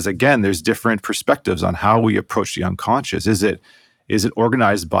 because again, there's different perspectives on how we approach the unconscious. Is it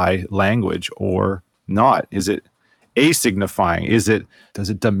organized by language or not? Is it asignifying? Does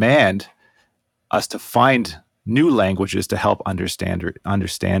it demand us to find new languages to help understand it?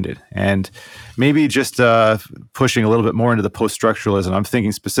 And maybe just pushing a little bit more into the post-structuralism. I'm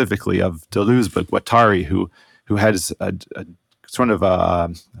thinking specifically of Deleuze, but Guattari, who has a sort of a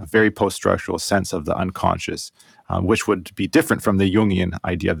very post-structural sense of the unconscious, which would be different from the Jungian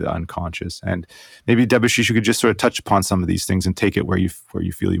idea of the unconscious. And maybe, Debashish, you could just sort of touch upon some of these things and take it where you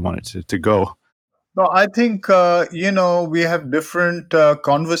feel you want it to go. No, I think, we have different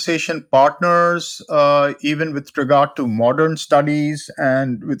conversation partners, even with regard to modern studies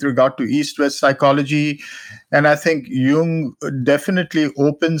and with regard to East-West psychology. And I think Jung definitely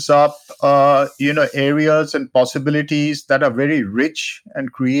opens up, areas and possibilities that are very rich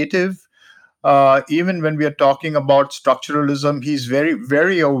and creative. Even when we are talking about structuralism, he's very,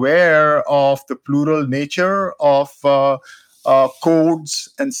 very aware of the plural nature of codes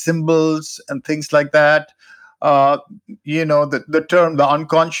and symbols and things like that. The term the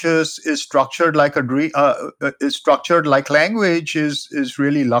unconscious is structured like is structured like language is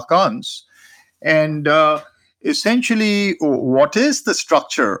really Lacan's. And essentially, what is the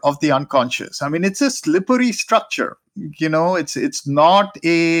structure of the unconscious? I mean, it's a slippery structure. It's not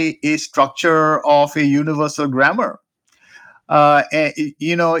a structure of a universal grammar.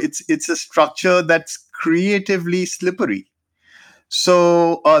 It's a structure that's creatively slippery.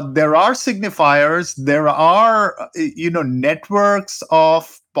 So there are signifiers, there are networks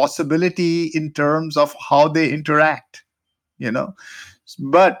of possibility in terms of how they interact.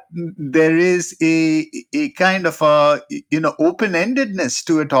 But there is a kind of a open-endedness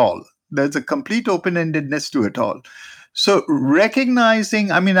to it all. There's a complete open-endedness to it all. So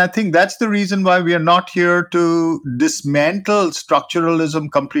recognizing, I think that's the reason why we are not here to dismantle structuralism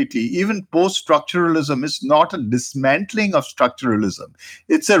completely. Even post-structuralism is not a dismantling of structuralism.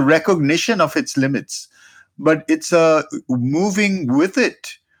 It's a recognition of its limits, but it's a moving with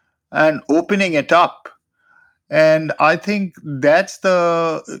it and opening it up. And I think that's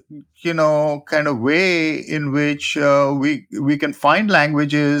the kind of way in which we can find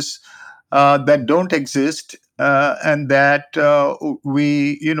languages that don't exist, and that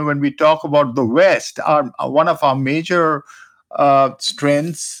when we talk about the West, one of our major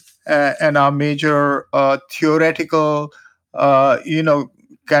strengths and our major theoretical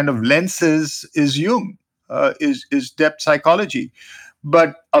kind of lenses is Jung, is depth psychology.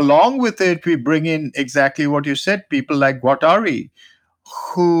 But along with it, we bring in exactly what you said, people like Guattari,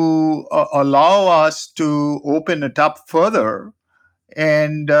 who allow us to open it up further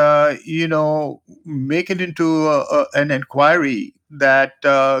and, make it into an inquiry that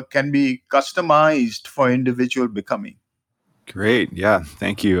can be customized for individual becoming. Great. Yeah.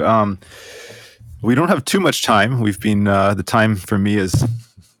 Thank you. We don't have too much time. We've been, the time for me is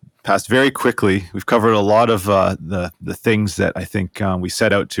passed very quickly. We've covered a lot of the things that I think we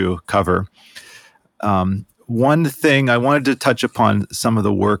set out to cover. One thing I wanted to touch upon, some of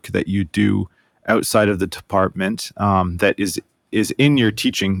the work that you do outside of the department that is in your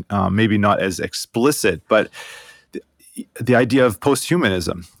teaching, maybe not as explicit, but the idea of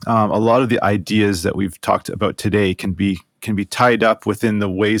posthumanism. A lot of the ideas that we've talked about today can be tied up within the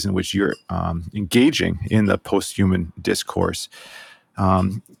ways in which you're engaging in the posthuman discourse.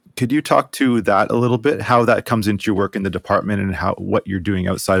 Could you talk to that a little bit, how that comes into your work in the department and what you're doing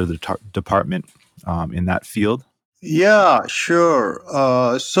outside of the department in that field? Yeah, sure.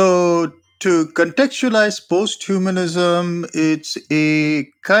 So to contextualize posthumanism, it's a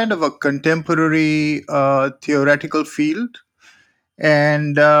kind of a contemporary theoretical field.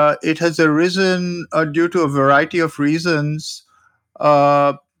 And it has arisen due to a variety of reasons,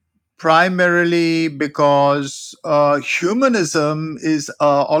 primarily because humanism is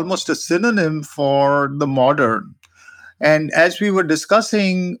almost a synonym for the modern. And as we were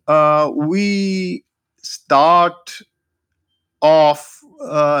discussing, we start off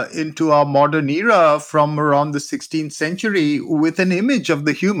into our modern era from around the 16th century with an image of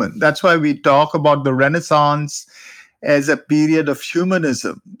the human. That's why we talk about the Renaissance as a period of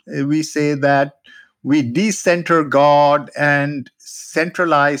humanism. We say that we decenter God and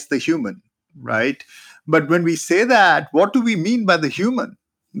centralize the human, right? But when we say that, what do we mean by the human?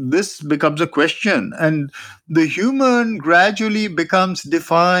 This becomes a question, and the human gradually becomes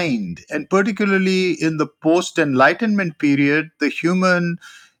defined. And particularly in the post Enlightenment period, the human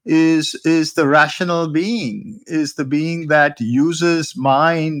is the rational being, is the being that uses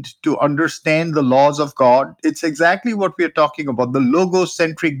mind to understand the laws of God. It's exactly what we are talking about. The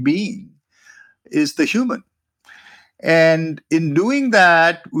logocentric being is the human. And in doing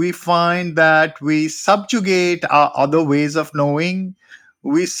that, we find that we subjugate our other ways of knowing.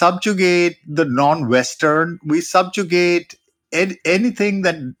 We subjugate the non Western. We subjugate anything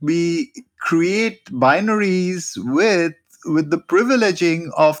that we create binaries with the privileging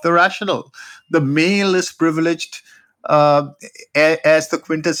of the rational. The male is privileged uh, as the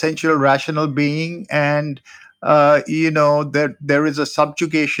quintessential rational being, and there is a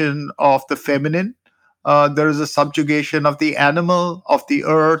subjugation of the feminine. There is a subjugation of the animal, of the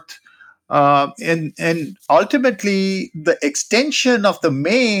earth, and ultimately the extension of the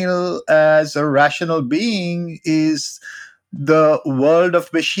male as a rational being is the world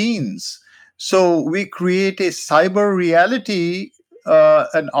of machines. So we create a cyber reality,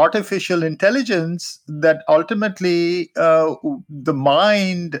 an artificial intelligence that ultimately the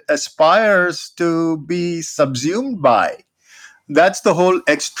mind aspires to be subsumed by. That's the whole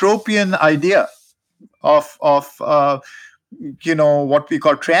extropian idea of what we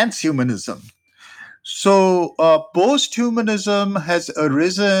call transhumanism. So, post-humanism has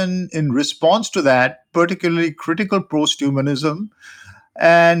arisen in response to that, particularly critical post-humanism,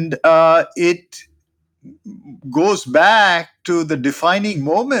 and it goes back to the defining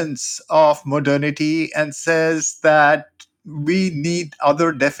moments of modernity and says that we need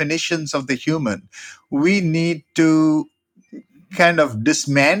other definitions of the human. We need to kind of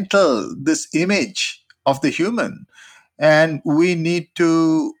dismantle this image of the human, and we need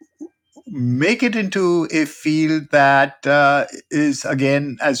to make it into a field that is,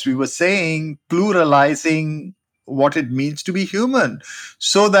 again, as we were saying, pluralizing what it means to be human,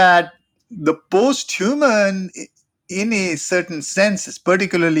 so that the post-human, in a certain sense,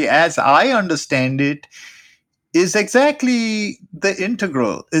 particularly as I understand it, is exactly the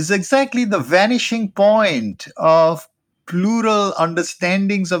integral, is exactly the vanishing point of plural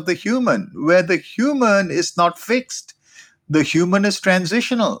understandings of the human, where the human is not fixed, the human is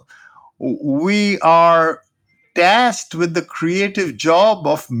transitional. We are tasked with the creative job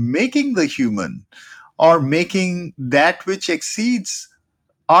of making the human, or making that which exceeds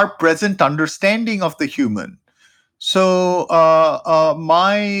our present understanding of the human. So,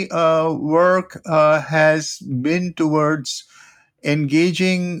 my work has been towards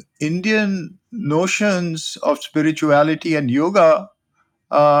engaging Indian notions of spirituality and yoga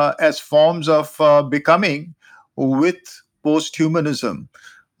as forms of becoming with post-humanism.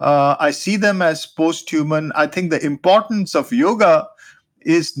 I see them as post-human. I think the importance of yoga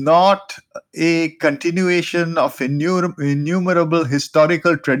is not a continuation of innumerable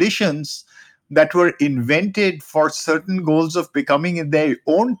historical traditions that were invented for certain goals of becoming in their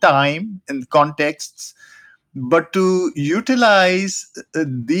own time and contexts, but to utilize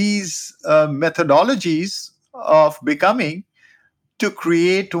these methodologies of becoming to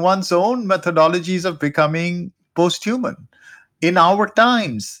create one's own methodologies of becoming post-human in our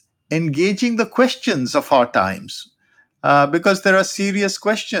times, engaging the questions of our times, because there are serious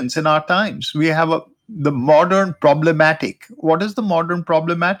questions in our times. We have the modern problematic. What is the modern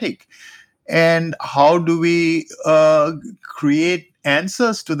problematic? And how do we create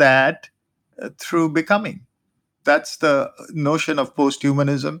answers to that through becoming? That's the notion of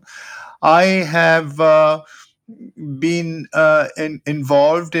post-humanism. I have been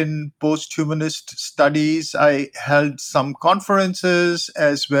involved in post-humanist studies. I held some conferences,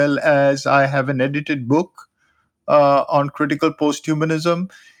 as well as I have an edited book on critical post-humanism.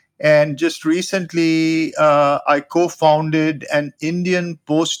 And just recently, I co-founded an Indian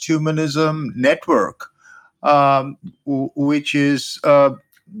post-humanism network, which is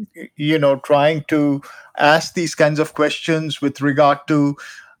trying to ask these kinds of questions with regard to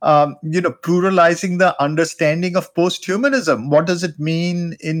pluralizing the understanding of post-humanism. What does it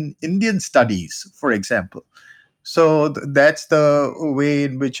mean in Indian studies, for example? So that's the way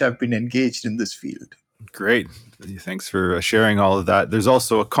in which I've been engaged in this field. Great. Thanks for sharing all of that. There's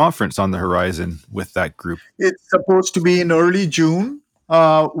also a conference on the horizon with that group. It's supposed to be in early June.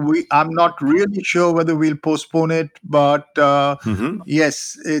 I'm not really sure whether we'll postpone it, but Mhm.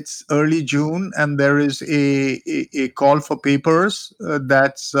 yes, it's early June, and there is a call for papers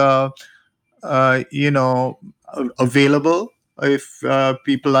that's available if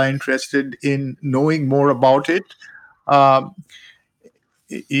people are interested in knowing more about it. Um,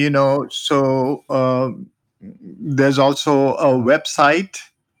 there's also a website,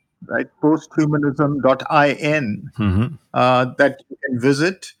 right? Posthumanism.in Mhm. that you can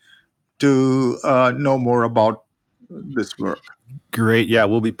visit to know more about this work. Great. Yeah,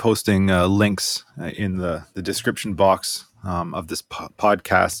 we'll be posting links in the description box of this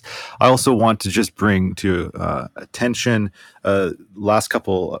podcast. I also want to just bring to attention last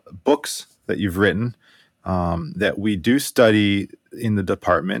couple books that you've written that we do study in the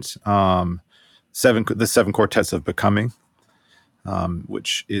department. The Seven Quartets of Becoming,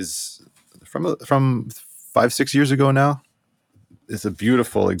 which is from 5-6 years ago now. It's a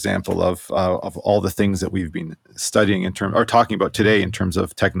beautiful example of all the things that we've been studying or talking about today in terms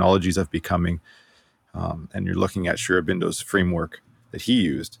of technologies of becoming. And you're looking at Sri Aurobindo's framework that he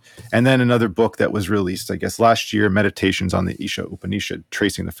used. And then another book that was released, I guess, last year, Meditations on the Isha Upanishad,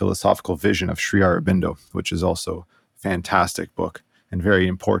 tracing the philosophical vision of Sri Aurobindo, which is also a fantastic book and very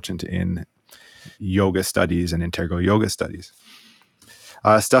important in yoga studies and integral yoga studies.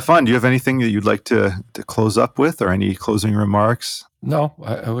 Stefan, do you have anything that you'd like to close up with, or any closing remarks? No,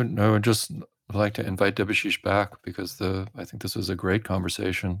 I would just like to invite Debashish back, because I think this was a great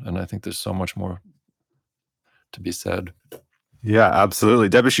conversation, and I think there's so much more to be said. Yeah, absolutely.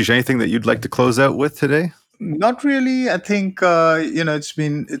 Debashish, anything that you'd like to close out with today? Not really. I think it's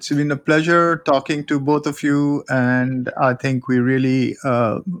been a pleasure talking to both of you, and I think we really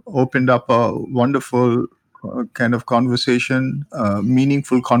opened up a wonderful kind of conversation,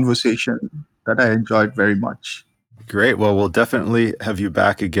 meaningful conversation that I enjoyed very much. Great. Well, we'll definitely have you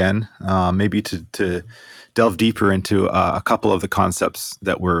back again, maybe to delve deeper into a couple of the concepts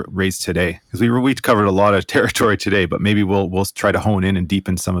that were raised today, because we covered a lot of territory today, but maybe we'll try to hone in and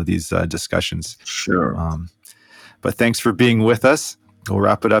deepen some of these discussions. Sure. But thanks for being with us. We'll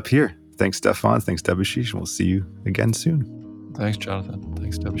wrap it up here. Thanks, Stefan. Thanks, Debashish. And we'll see you again soon. Thanks, Jonathan.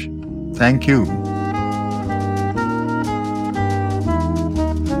 Thanks, Debashish. Thank you.